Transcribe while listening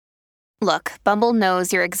Look, Bumble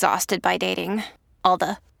knows you're exhausted by dating. All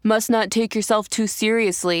the must not take yourself too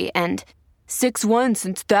seriously and 6'1"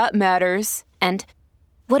 since that matters. And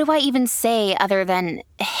what do I even say other than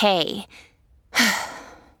hey?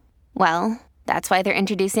 Well, that's why they're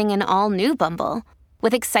introducing an all-new Bumble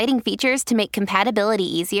with exciting features to make compatibility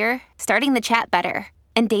easier, starting the chat better,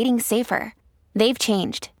 and dating safer. They've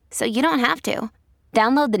changed, so you don't have to.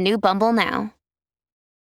 Download the new Bumble now.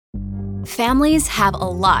 Families have a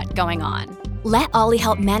lot going on. Let Ollie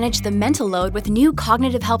help manage the mental load with new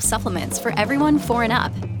cognitive help supplements for everyone 4 and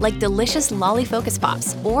up, like delicious Lolly Focus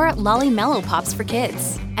Pops or Lolly Mellow Pops for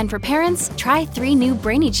kids. And for parents, try 3 new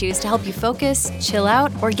Brainy Chews to help you focus, chill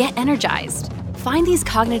out, or get energized. Find these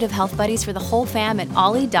cognitive health buddies for the whole fam at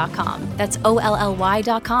ollie.com. That's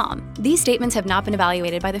OLLY.com. These statements have not been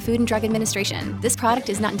evaluated by the Food and Drug Administration. This product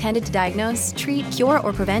is not intended to diagnose, treat, cure,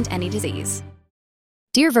 or prevent any disease.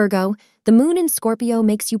 Dear Virgo, the moon in Scorpio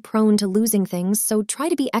makes you prone to losing things, so try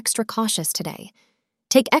to be extra cautious today.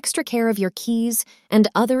 Take extra care of your keys and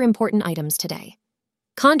other important items today.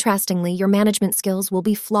 Contrastingly, your management skills will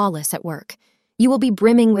be flawless at work. You will be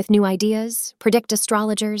brimming with new ideas, predict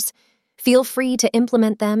astrologers. Feel free to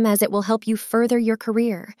implement them as it will help you further your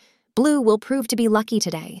career. Blue will prove to be lucky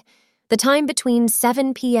today. The time between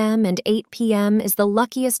 7 p.m. and 8 p.m. is the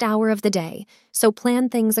luckiest hour of the day, so plan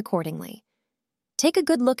things accordingly. Take a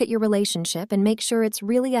good look at your relationship and make sure it's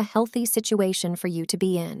really a healthy situation for you to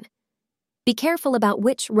be in. Be careful about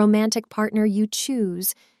which romantic partner you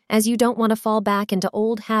choose, as you don't want to fall back into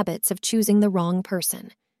old habits of choosing the wrong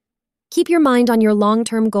person. Keep your mind on your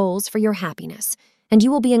long-term goals for your happiness, and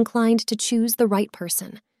you will be inclined to choose the right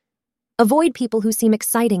person. Avoid people who seem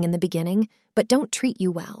exciting in the beginning, but don't treat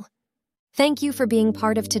you well. Thank you for being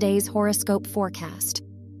part of today's horoscope forecast.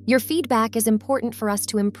 Your feedback is important for us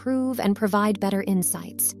to improve and provide better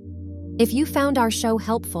insights. If you found our show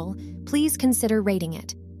helpful, please consider rating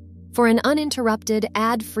it. For an uninterrupted,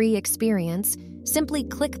 ad-free experience, simply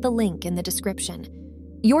click the link in the description.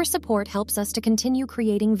 Your support helps us to continue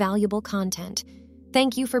creating valuable content.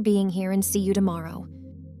 Thank you for being here and see you tomorrow.